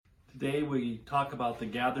Today we talk about the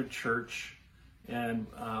gathered church, and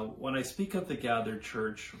when I speak of the gathered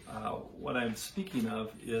church, what I'm speaking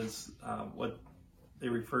of is what they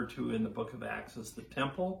refer to in the book of Acts as the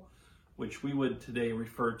temple, which we would today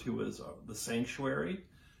refer to as the sanctuary,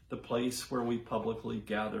 the place where we publicly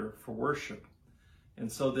gather for worship.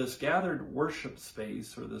 And so this gathered worship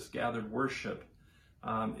space, or this gathered worship,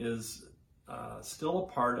 is still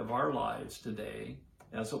a part of our lives today,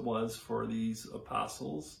 as it was for these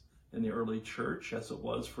apostles in the early church, as it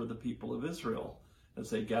was for the people of Israel, as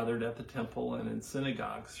they gathered at the temple and in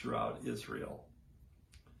synagogues throughout Israel.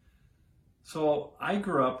 So I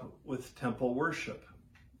grew up with temple worship.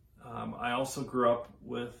 I also grew up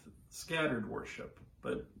with scattered worship,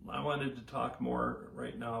 but I wanted to talk more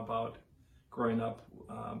right now about growing up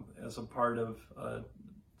as a part of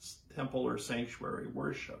temple or sanctuary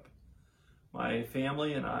worship. My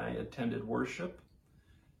family and I attended worship,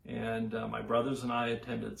 and my brothers and I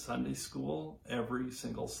attended Sunday school every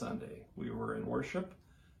single Sunday. We were in worship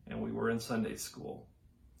and we were in Sunday school.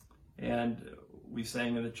 And we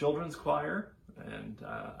sang in the children's choir, and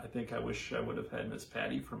I wish I would have had Miss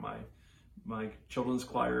Patty for my children's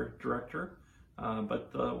choir director,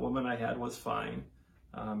 but the woman I had was fine,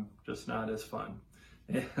 just not as fun.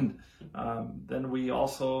 And then we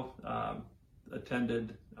also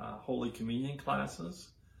attended Holy Communion classes.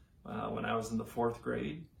 When I was in the 4th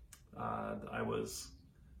grade, I was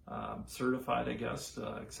certified,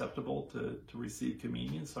 acceptable to receive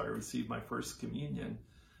communion, so I received my first communion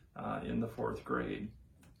in the 4th grade.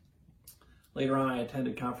 Later on, I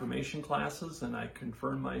attended confirmation classes, and I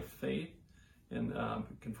confirmed my faith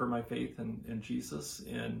in Jesus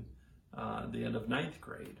in the end of 9th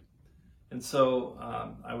grade. And so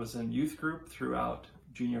I was in youth group throughout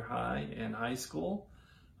junior high and high school.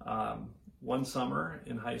 One summer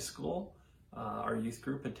in high school, our youth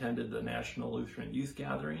group attended the National Lutheran Youth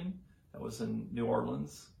Gathering that was in New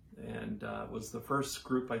Orleans, and was the first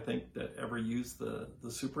group, I think, that ever used the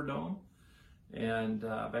Superdome. And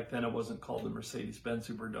back then it wasn't called the Mercedes-Benz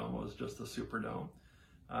Superdome, it was just the Superdome.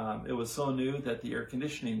 It was so new that the air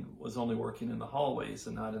conditioning was only working in the hallways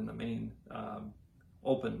and not in the main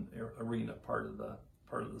open arena part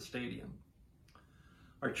of the stadium.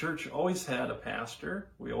 Our church always had a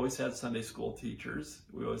pastor. We always had Sunday school teachers.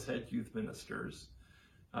 We always had youth ministers.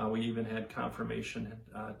 We even had confirmation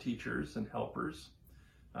teachers and helpers.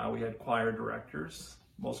 We had choir directors.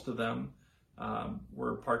 Most of them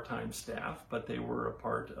were part-time staff, but they were a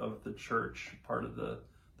part of the church, part of the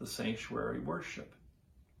sanctuary worship.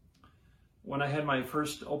 When I had my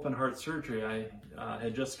first open heart surgery, I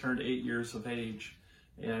had just turned 8 years of age.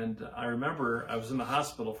 And I remember I was in the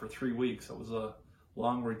hospital for 3 weeks. It was a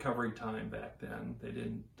long recovery time back then. They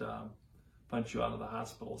didn't punch you out of the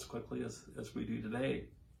hospital as quickly as we do today.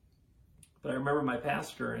 But I remember my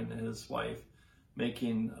pastor and his wife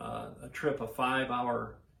making a trip, a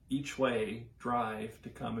 5-hour each way drive to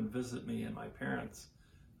come and visit me and my parents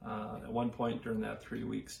at one point during that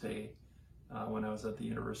 3-week stay when I was at the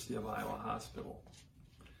University of Iowa Hospital.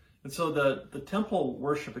 And so the temple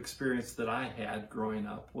worship experience that I had growing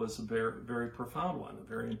up was a very, very profound one, a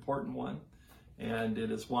very important one. And it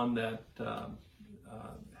is one that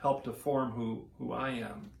helped to form who I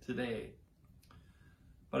am today.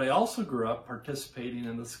 But I also grew up participating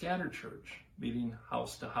in the scattered church, meeting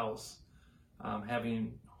house to house,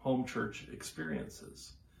 having home church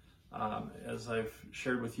experiences. As I've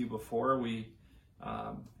shared with you before, we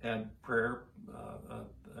had prayer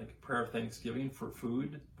of Thanksgiving for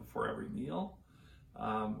food before every meal.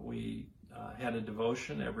 We had a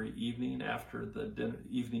devotion every evening after the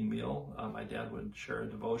evening meal. My dad would share a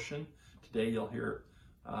devotion. Today you'll hear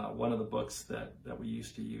one of the books that we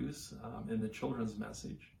used to use in the children's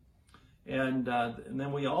message. And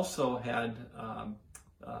then we also had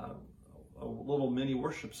a little mini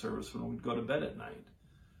worship service when we'd go to bed at night.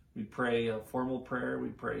 We'd pray a formal prayer,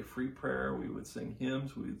 we'd pray free prayer, we would sing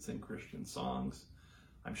hymns, we would sing Christian songs.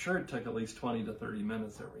 I'm sure it took at least 20 to 30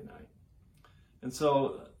 minutes every night. And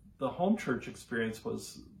so the home church experience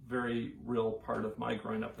was a very real part of my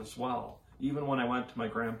growing up as well. Even when I went to my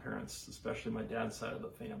grandparents, especially my dad's side of the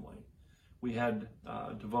family, we had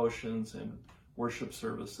devotions and worship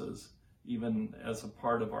services, even as a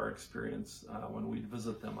part of our experience when we'd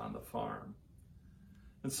visit them on the farm.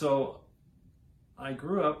 And so I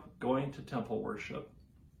grew up going to temple worship,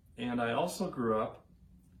 and I also grew up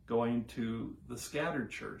going to the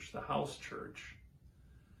scattered church, the house church.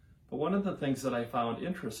 But one of the things that I found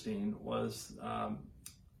interesting was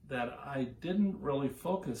that I didn't really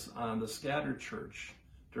focus on the scattered church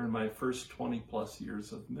during my first 20 plus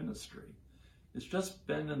years of ministry. It's just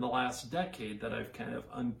been in the last decade that I've kind of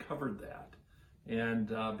uncovered that and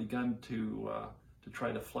begun to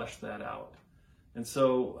try to flesh that out. And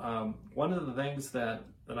so one of the things that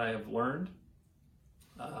I have learned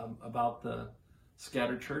about the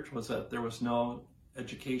scattered church was that there was no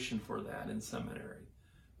education for that in seminary.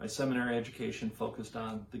 My seminary education focused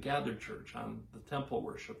on the gathered church, on the temple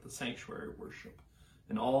worship, the sanctuary worship,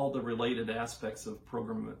 and all the related aspects of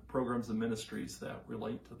programs and ministries that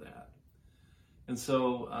relate to that. And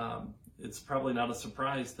so it's probably not a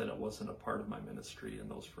surprise that it wasn't a part of my ministry in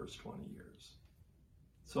those first 20 years.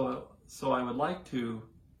 So I would like to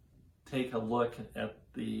take a look at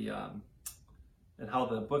at how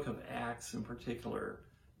the book of Acts in particular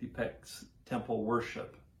depicts temple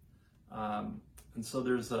worship. And so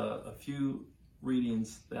there's a few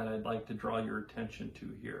readings that I'd like to draw your attention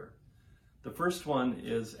to here. The first one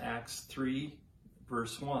is Acts 3,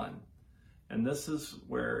 verse 1. And this is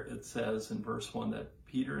where it says in verse 1 that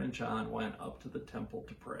Peter and John went up to the temple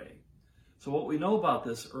to pray. So what we know about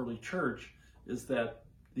this early church is that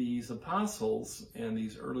these apostles and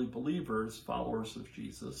these early believers, followers of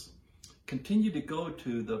Jesus, continued to go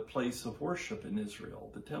to the place of worship in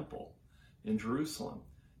Israel, the temple in Jerusalem.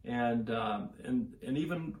 And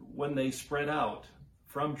even when they spread out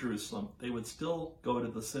from Jerusalem, they would still go to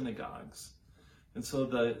the synagogues. And so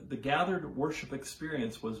the gathered worship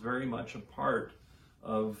experience was very much a part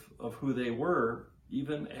of who they were,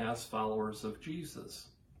 even as followers of Jesus.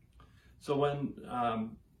 So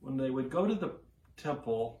when they would go to the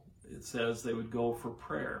temple, it says they would go for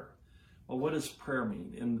prayer. Well, what does prayer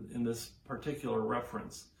mean in this particular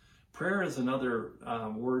reference? Prayer is another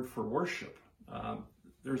word for worship.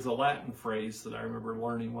 There's a Latin phrase that I remember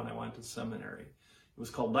learning when I went to seminary. It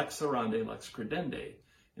was called lex orandi, lex credende.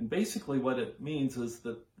 And basically what it means is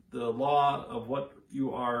that the law of what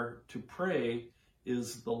you are to pray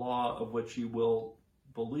is the law of what you will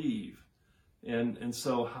believe. And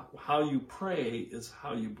so how you pray is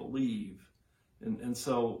how you believe. And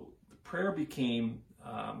so prayer became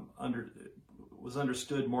was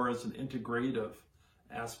understood more as an integrative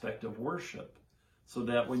aspect of worship, so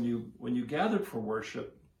that when you gathered for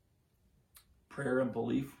worship, prayer and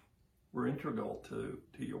belief were integral to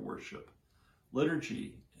your worship.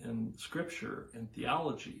 Liturgy and scripture and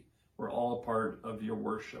theology were all a part of your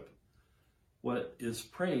worship. What is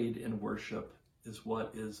prayed in worship is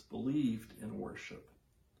what is believed in worship.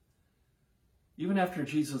 Even after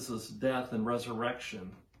Jesus' death and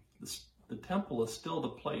resurrection, the temple is still the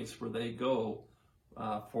place where they go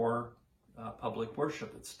for public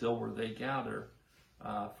worship. It's still where they gather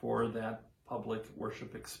for that public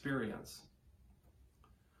worship experience.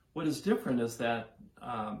 What is different is that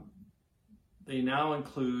they now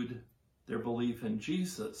include their belief in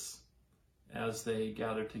Jesus as they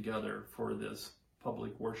gather together for this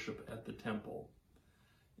public worship at the temple.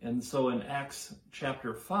 And so in Acts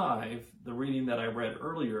chapter 5, the reading that I read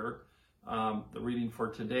earlier, the reading for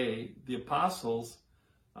today, the apostles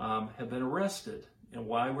have been arrested. And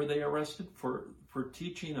why were they arrested? For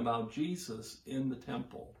teaching about Jesus in the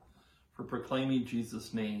temple, for proclaiming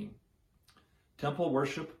Jesus' name. Temple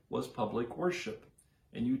worship was public worship,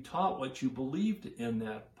 and you taught what you believed in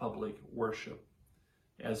that public worship.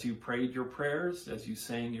 As you prayed your prayers, as you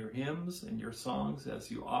sang your hymns and your songs, as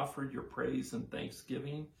you offered your praise and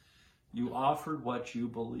thanksgiving, you offered what you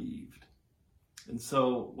believed. And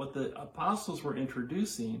so what the apostles were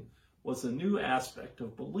introducing was a new aspect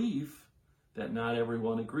of belief that not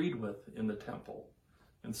everyone agreed with in the temple.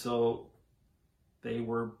 And so they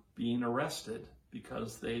were being arrested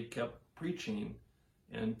because they kept preaching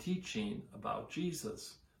and teaching about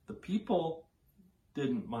Jesus. The people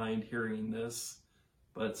didn't mind hearing this,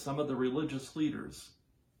 but some of the religious leaders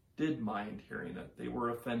did mind hearing it. They were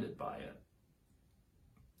offended by it.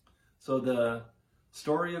 So the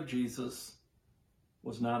story of Jesus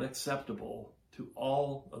was not acceptable to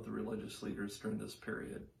all of the religious leaders during this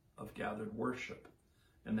period of gathered worship.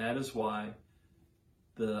 And that is why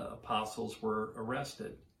the apostles were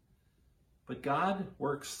arrested. But God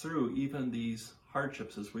works through even these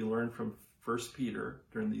hardships, as we learn from 1 Peter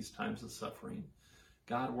during these times of suffering.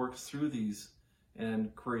 God works through these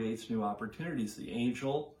and creates new opportunities. The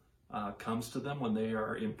angel comes to them when they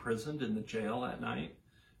are imprisoned in the jail at night,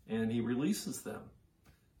 and he releases them.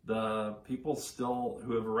 The people still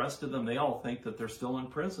who have arrested them, they all think that they're still in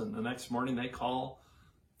prison. The next morning they call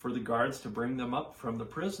for the guards to bring them up from the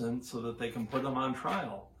prison so that they can put them on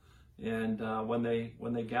trial. And when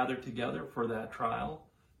they gather together for that trial,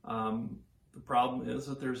 the problem is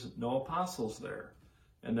that there's no apostles there.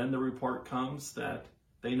 And then the report comes that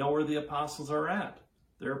they know where the apostles are at.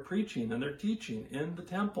 They're preaching and they're teaching in the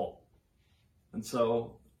temple. And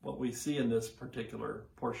so what we see in this particular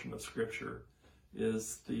portion of Scripture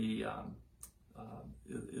is the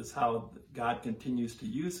is how God continues to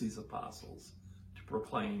use these apostles to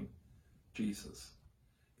proclaim Jesus.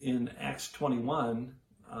 In Acts 21,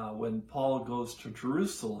 when Paul goes to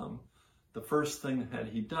Jerusalem, the first thing that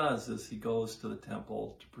he does is he goes to the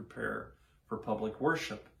temple to prepare for public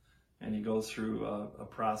worship. And he goes through a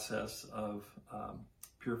process of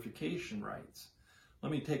purification rites.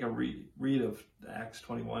 Let me take a read of Acts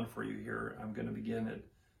 21 for you here. I'm going to begin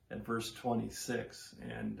at verse 26,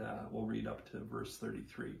 and we'll read up to verse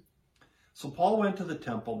 33. So Paul went to the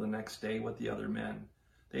temple the next day with the other men.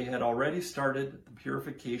 They had already started the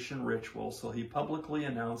purification ritual, so he publicly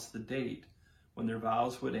announced the date when their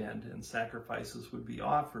vows would end and sacrifices would be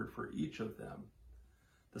offered for each of them.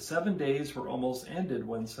 The 7 days were almost ended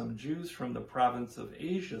when some Jews from the province of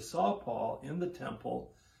Asia saw Paul in the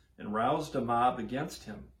temple and roused a mob against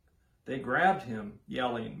him. They grabbed him,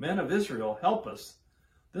 yelling, "Men of Israel, help us!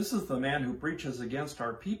 This is the man who preaches against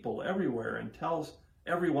our people everywhere and tells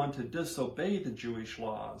everyone to disobey the Jewish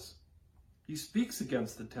laws. He speaks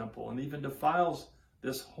against the temple and even defiles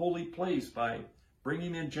this holy place by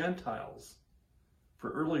bringing in Gentiles."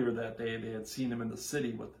 For earlier that day they had seen him in the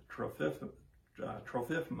city with Trophimus,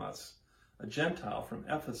 a Gentile from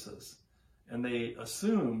Ephesus, and they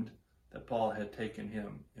assumed that Paul had taken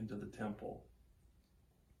him into the temple.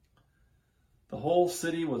 The whole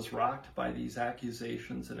city was rocked by these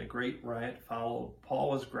accusations, and a great riot followed. Paul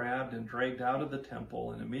was grabbed and dragged out of the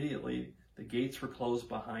temple, and immediately the gates were closed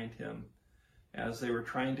behind him. As they were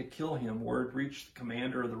trying to kill him, word reached the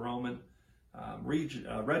commander of the Roman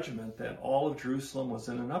regiment that all of Jerusalem was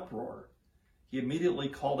in an uproar. He immediately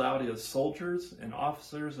called out his soldiers and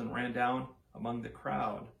officers and ran down among the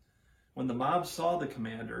crowd. When the mob saw the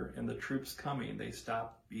commander and the troops coming, they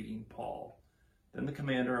stopped beating Paul. Then the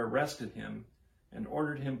commander arrested him and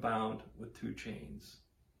ordered him bound with 2 chains.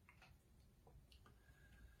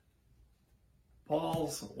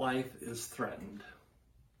 Paul's life is threatened,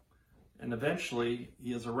 and eventually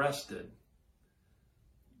he is arrested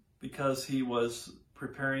because he was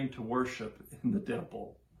preparing to worship in the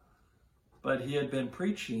temple. But he had been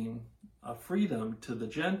preaching a freedom to the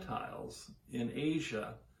Gentiles in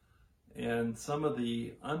Asia, and some of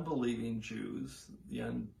the unbelieving Jews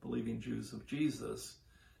of Jesus,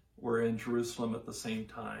 were in Jerusalem at the same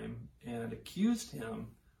time and accused him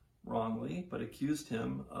wrongly, but accused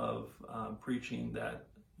him of preaching that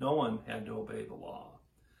no one had to obey the law.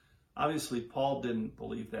 Obviously, Paul didn't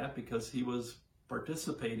believe that because he was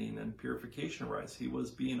participating in purification rites. He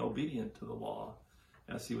was being obedient to the law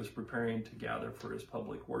as he was preparing to gather for his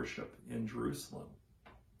public worship in Jerusalem.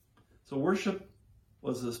 So worship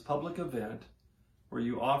was this public event where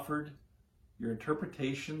you offered your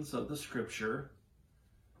interpretations of the scripture.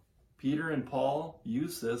 Peter and Paul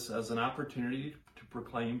used this as an opportunity to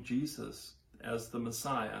proclaim Jesus as the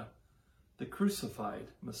Messiah, the crucified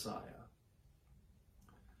Messiah.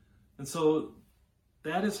 And so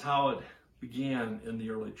that is how it began in the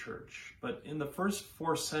early church. But in the first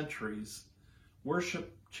 4 centuries,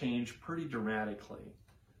 worship changed pretty dramatically,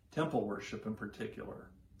 temple worship in particular.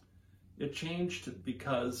 It changed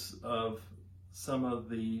because of some of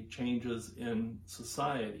the changes in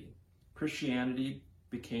society. Christianity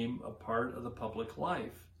became a part of the public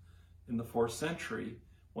life in the 4th century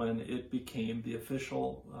when it became the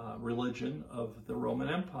official religion of the Roman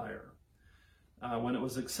Empire. When it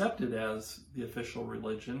was accepted as the official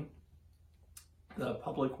religion, the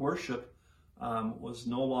public worship was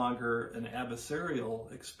no longer an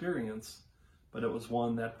adversarial experience, but it was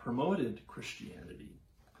one that promoted Christianity.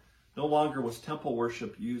 No longer was temple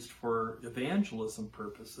worship used for evangelism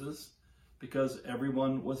purposes because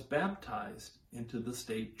everyone was baptized into the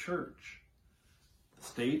state church. The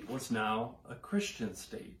state was now a Christian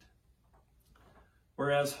state.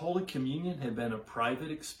 Whereas Holy Communion had been a private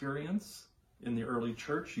experience in the early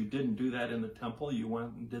church, you didn't do that in the temple, you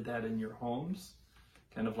went and did that in your homes,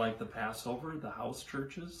 kind of like the Passover, the house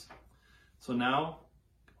churches. So now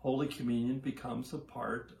Holy Communion becomes a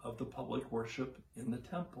part of the public worship in the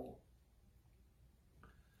temple.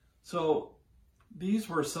 So these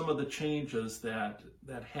were some of the changes that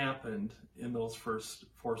happened in those first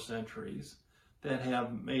 4 centuries that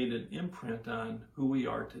have made an imprint on who we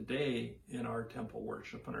are today in our temple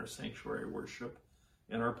worship, and our sanctuary worship,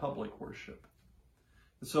 and our public worship.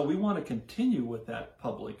 And so we want to continue with that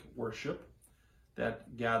public worship,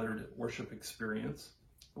 that gathered worship experience.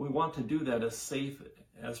 We want to do that as safe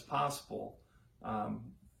as possible,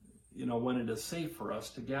 when it is safe for us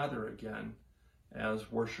to gather again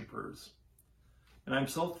as worshipers. And I'm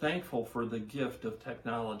so thankful for the gift of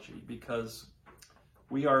technology, because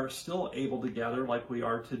we are still able to gather like we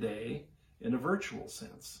are today in a virtual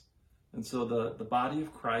sense. And so the body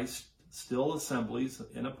of Christ still assemblies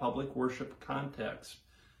in a public worship context,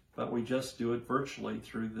 but we just do it virtually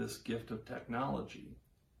through this gift of technology.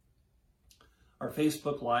 Our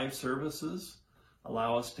Facebook Live services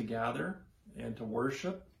allow us to gather and to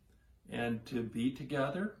worship and to be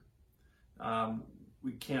together.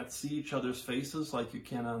 We can't see each other's faces like you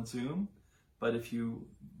can on Zoom, but if you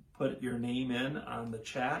put your name in on the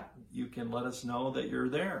chat, you can let us know that you're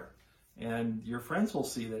there, and your friends will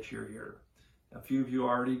see that you're here. A few of you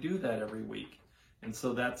already do that every week, and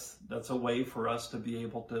so that's a way for us to be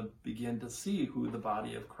able to begin to see who the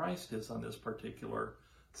body of Christ is on this particular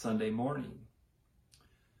Sunday morning.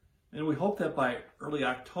 And we hope that by early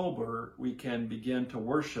October, we can begin to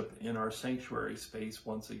worship in our sanctuary space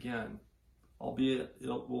once again, albeit it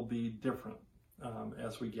will be different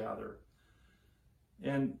as we gather.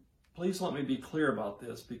 And please let me be clear about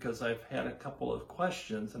this, because I've had a couple of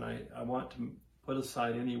questions, and I want to put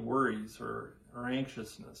aside any worries or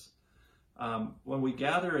anxiousness. When we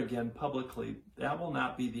gather again publicly, that will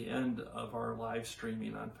not be the end of our live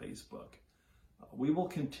streaming on Facebook. We will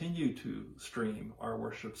continue to stream our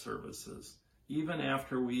worship services, even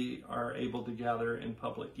after we are able to gather in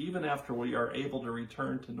public, even after we are able to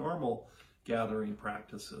return to normal gathering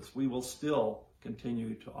practices. We will still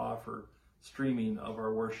continue to offer streaming of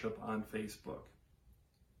our worship on Facebook.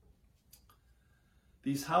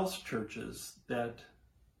 These house churches that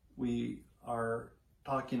we are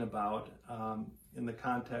talking about in the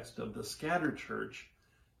context of the scattered church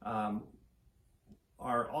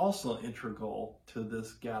are also integral to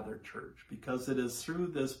this gathered church, because it is through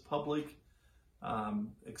this public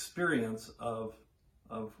experience of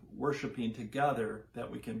worshiping together that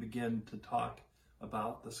we can begin to talk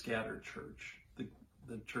about the scattered church,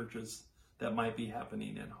 the churches that might be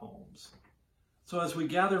happening in homes. So as we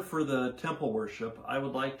gather for the temple worship, I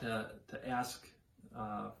would like to ask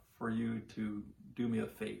for you to do me a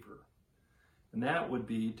favor, and that would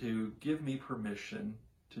be to give me permission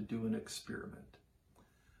to do an experiment.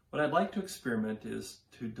 What I'd like to experiment is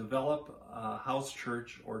to develop a house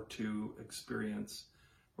church or two experience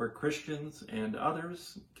where Christians and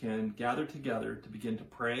others can gather together to begin to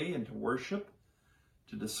pray and to worship,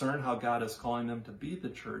 to discern how God is calling them to be the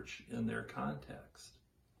church in their context.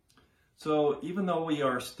 So even though we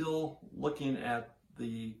are still looking at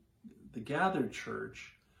the gathered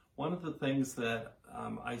church, one of the things that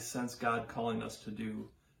I sense God calling us to do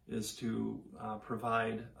is to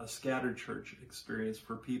provide a scattered church experience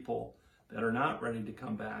for people that are not ready to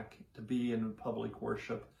come back to be in public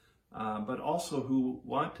worship, but also who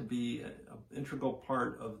want to be an integral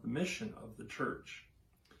part of the mission of the church.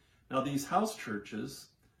 Now, these house churches,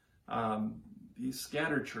 these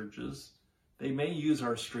scattered churches, they may use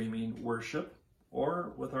our streaming worship,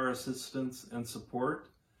 or with our assistance and support,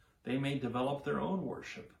 they may develop their own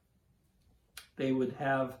worship. They would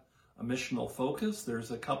have a missional focus.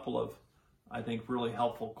 There's a couple of, I think, really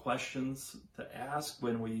helpful questions to ask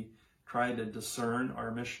when we try to discern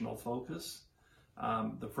our missional focus.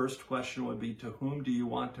 The first question would be, to whom do you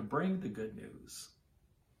want to bring the good news?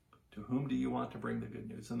 To whom do you want to bring the good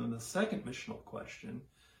news? And then the second missional question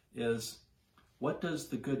is, what does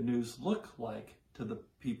the good news look like to the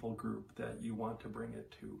people group that you want to bring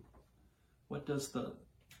it to? What does the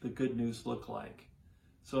good news look like?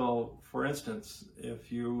 So, for instance,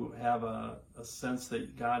 if you have a sense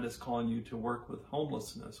that God is calling you to work with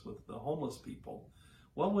homelessness, with the homeless people,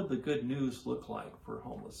 what would the good news look like for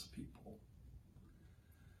homeless people?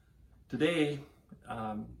 Today,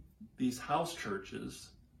 these house churches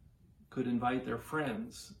could invite their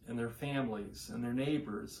friends and their families and their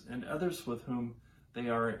neighbors and others with whom they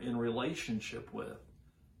are in relationship with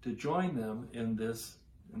to join them in this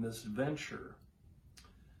venture.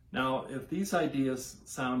 Now, if these ideas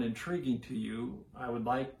sound intriguing to you, I would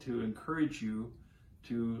like to encourage you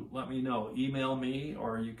to let me know. Email me,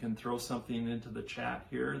 or you can throw something into the chat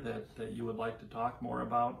here that you would like to talk more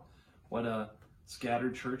about what a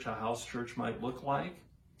scattered church, a house church might look like.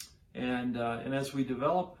 And as we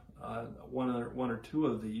develop one or two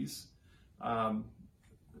of these,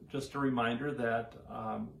 just a reminder that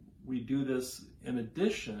we do this in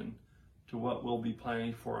addition to what we'll be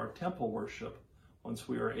planning for our temple worship once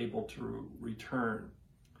we are able to return.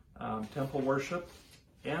 Temple worship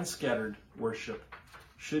and scattered worship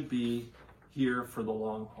should be here for the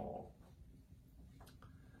long haul.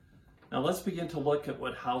 Now let's begin to look at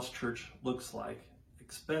what house church looks like,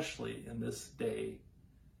 especially in this day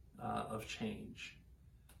of change.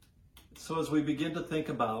 So as we begin to think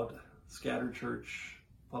about scattered church,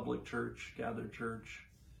 public church, gathered church,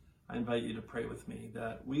 I invite you to pray with me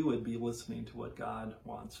that we would be listening to what God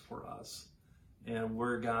wants for us and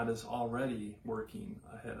where God is already working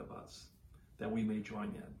ahead of us, that we may join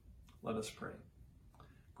in. Let us pray.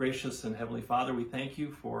 Gracious and Heavenly Father, we thank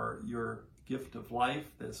you for your gift of life,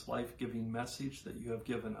 this life-giving message that you have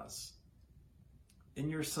given us. In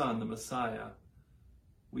your Son, the Messiah,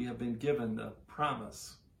 we have been given the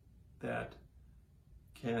promise that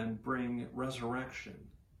can bring resurrection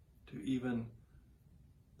to even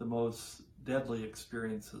the most deadly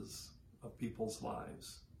experiences of people's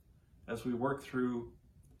lives. As we work through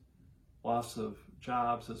loss of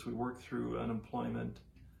jobs, as we work through unemployment,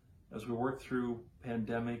 as we work through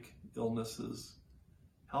pandemic illnesses,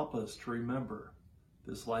 help us to remember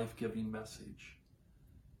this life-giving message.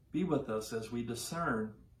 Be with us as we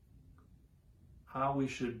discern how we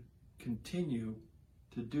should continue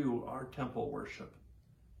to do our temple worship,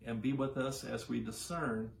 and be with us as we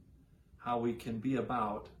discern how we can be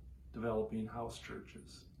about developing house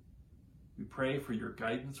churches. We pray for your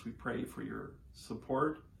guidance. We pray for your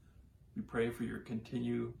support. We pray for your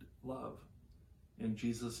continued love. In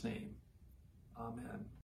Jesus' name, amen.